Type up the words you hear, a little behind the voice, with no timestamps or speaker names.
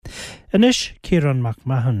Inis Ciarán Mac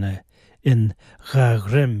Mathúna in Dhá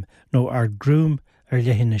Dhroim nó Ardgroom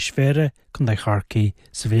leithinis Bhéara chun Dhá Chorcaí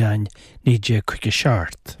sa bhliain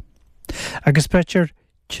 1957. Agus Petir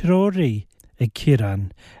tróirí ag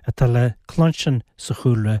Ciarán atá le clansin sa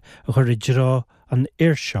chúla a chur drá an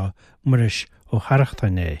Irseo Mhuiris ó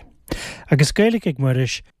Harrachtáin é. Agus Gaeilge ag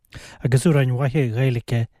Mhuiris agus úrain waithe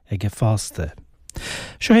Gaeilge ag fásta.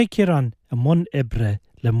 Seo é Ciarán a mún ibre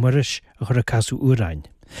le Mhuiris a chur casú úrain.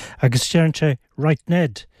 Agus stearnte right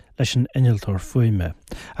ned leis an innealtóir fuime,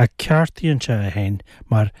 a ceartaíonn se a hain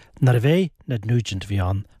mar nar bhéh ned núigint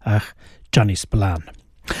bhíán ach Johnny Spillane.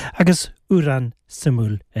 Agus úran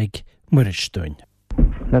simúl ag Mhuiris dúin.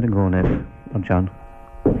 Let it go, Ned. Oh, John.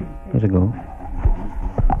 Let it go.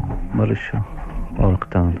 Mhuiris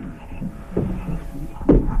Harrachtáin.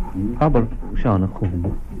 Aber Seán a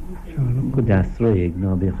Chúma. Go deasraigh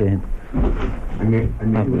ná bhí chéin.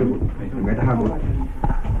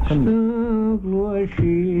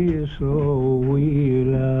 Glóisi so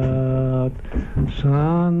bhuiileat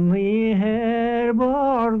san í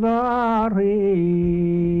Roibeárd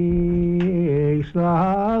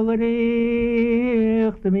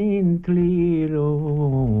slagríocht mín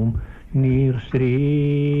tlírom níor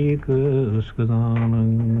strícas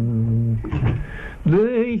godánan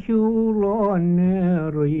de Siúlach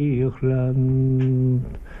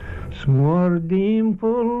Scéalach smór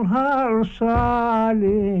dimpul har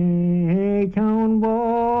sále ceann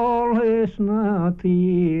bál is na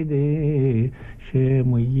tíide sé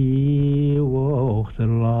mo díomhacht a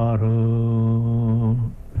lára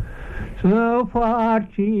sa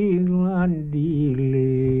pátí landí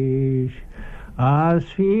leis as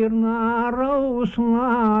fír na rós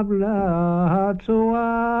na blad so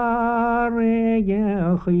aige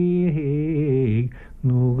chiig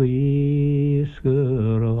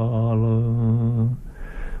Núgísgurala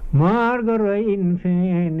Margarein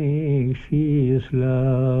fénig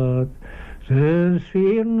síslat Sys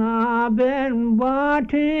fír na ben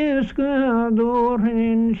batis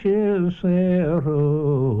gadorhin silsero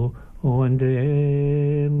on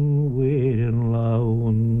den wirin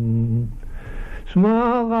laun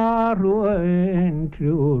Smagaroin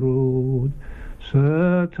tjurud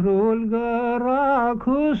Satrulgar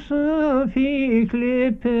akus fi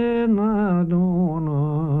klippen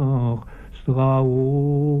adonach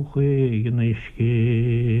strauch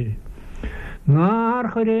igniske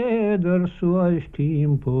Nar chreder suas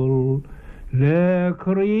timpul le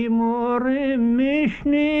krimor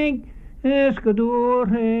mishnig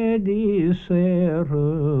eskador di ser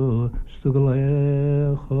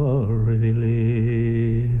stuglechor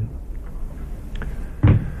vile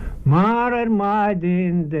Maar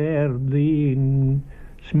maidin der din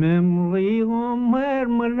smemli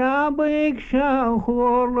mermnabik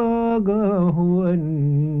shachorla gahun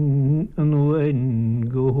anwen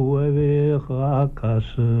gohuave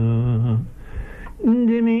khakasa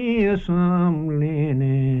Demi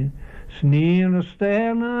samlene snir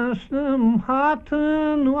sternestem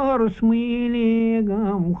hatten war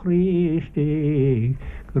smiligam Christi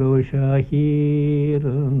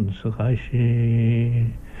Groshahiren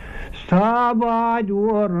schashi Stabad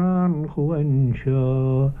waran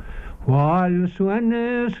khwansha Wal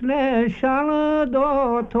swanes le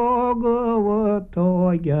shalado togo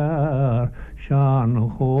togar Shan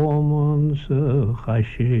khomon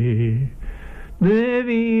schashi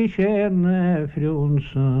Devi sherne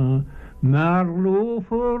frunsa Merlo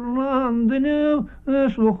forlandene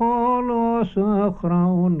Slukhalo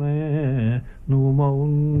sakraune Nu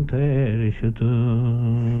maunterishtu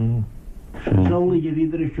Sawl je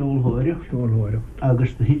videre Siúlach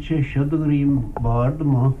agus de hit sé Dhá Dhroim Bard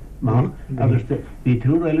ma agus de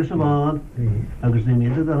bitrú eile sa bad agus de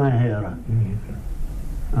miad a Bhéara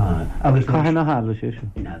agus Caithe na hála sé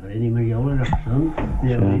na ní mar jóla san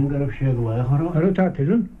de ein garab sé glachar Ar tá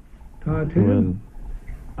tírin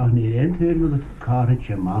ach ní ein tíir mu cáid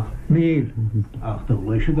sé ma Míl ach do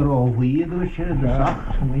leise ar áhuiad sé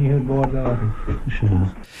sach míhir borda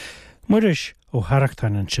Mhuiris ó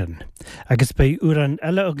Harrachtáin an sin, agus bei úran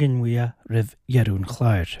eile agin muia ribh dhearún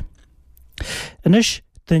chláir. Inis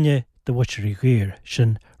duine de bhuiitirí ghuir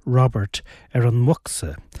sin Robert an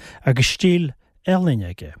bhocsa, agus stíl Ellen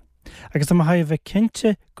aige. Agus am haibh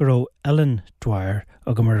cinnte go raibh Ellen Dwyer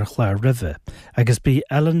agam mar a chláir ribhe, agus bí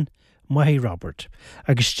Ellen maithí Robert,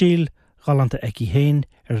 agus stíl galanta eici héin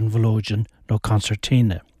an bhlóidean nó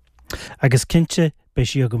concertíne. Agus cinnte bei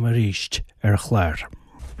si agam a ríist a chláir.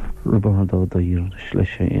 Roibeárd Ó Duibhir leis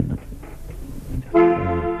sé inam.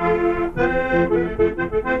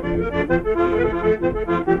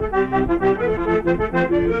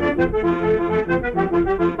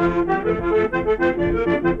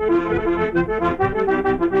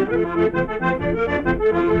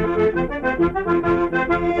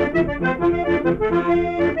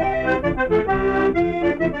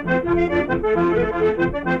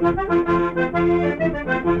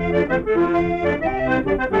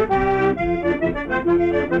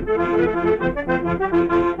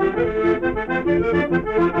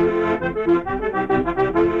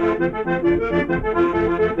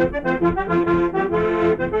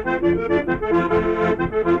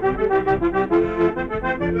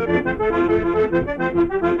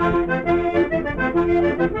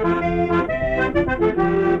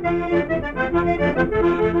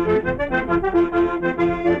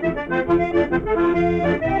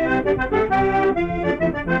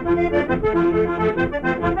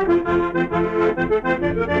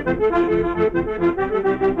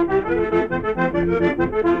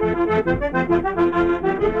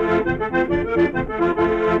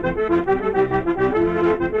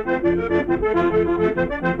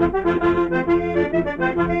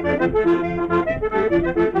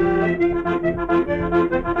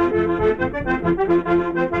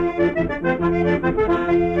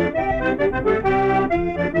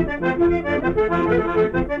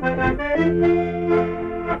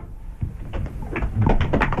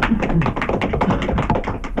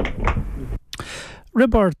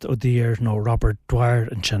 Roibeárd Ó Duibhir nó Robert Dwyer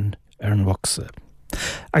an sin an bhocsa.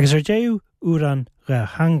 Agus déú úran ga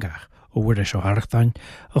hangach ó Mhuiris ó Harrachtáin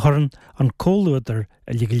a churann an cóluadar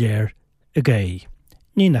a ligléir a gaí.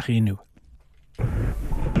 Ní nach inú.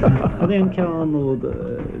 A bhíon ceann ó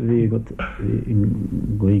bhí go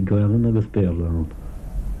Gaeilge agus Bhéara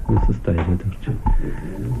gus a staire dúirte.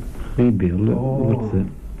 Bhí Bhéara bhocsa.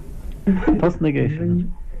 Tas na géisi.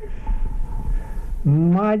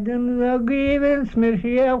 Maiden a gífinn smir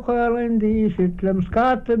séfchailin dísit lem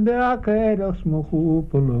scata beacaireachs mo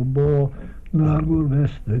chúpal a bó nar gur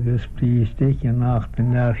vest agus prístic in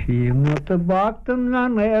achtain ar síim no ta bachtan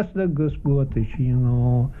lan est agus bóta sín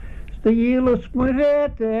ó. Sta dílas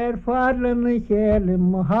muirét farlan na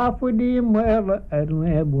chélim mo hafudí muile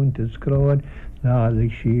nebúnta scráid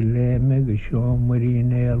nádig sí le me go seo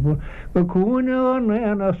marín élbú go cúna an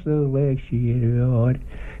enas a le sír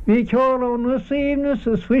Bhí ceolann na síomnas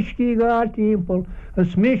a swiscí gáil timppel a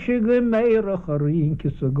smise go méireach a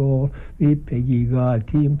rincas a gáil hí peigi gáil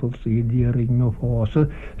timppel sí dírig nó fása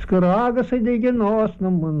sgur agus a dig an nás na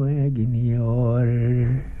muna gin íár.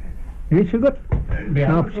 Rí se go?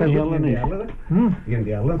 Snap se bhlan is. Gin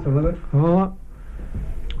Geallan sanna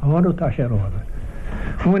Áú tá sé ráda.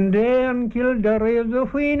 One day on Kilderry the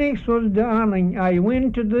phoenix was dawning. I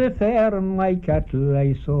went to the fair and my cattle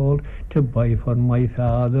I sold to buy for my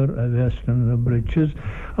father a vest and the breeches,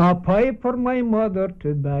 a pipe for my mother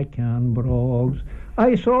to back and brogues.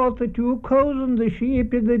 I sold the 2 cows and the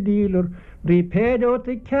sheep to the dealer. They paid out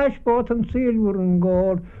the cash both in silver and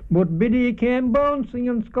gold, but Biddy came bouncing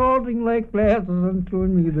and scolding like blazes and threw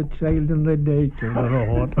me the child in the ditch of the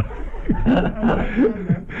road.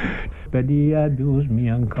 Biddy abused me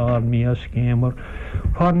and called me a scammer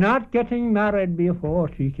for not getting married before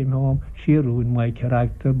she came home. She ruined my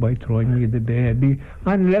character by throwing me the baby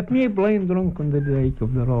and left me blind drunk on the ditch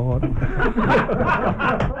of the road.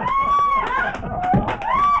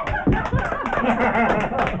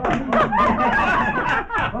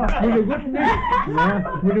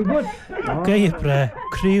 Gaeilge bre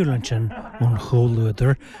críúlann sin ón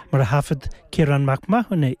chóluadar mar a thaifead Ciarán Mac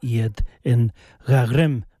Mathúna iad in Dhá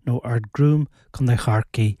Dhroim nó Ardgroom Co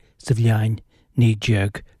Chorcaí sa bhliain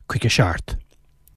 1947.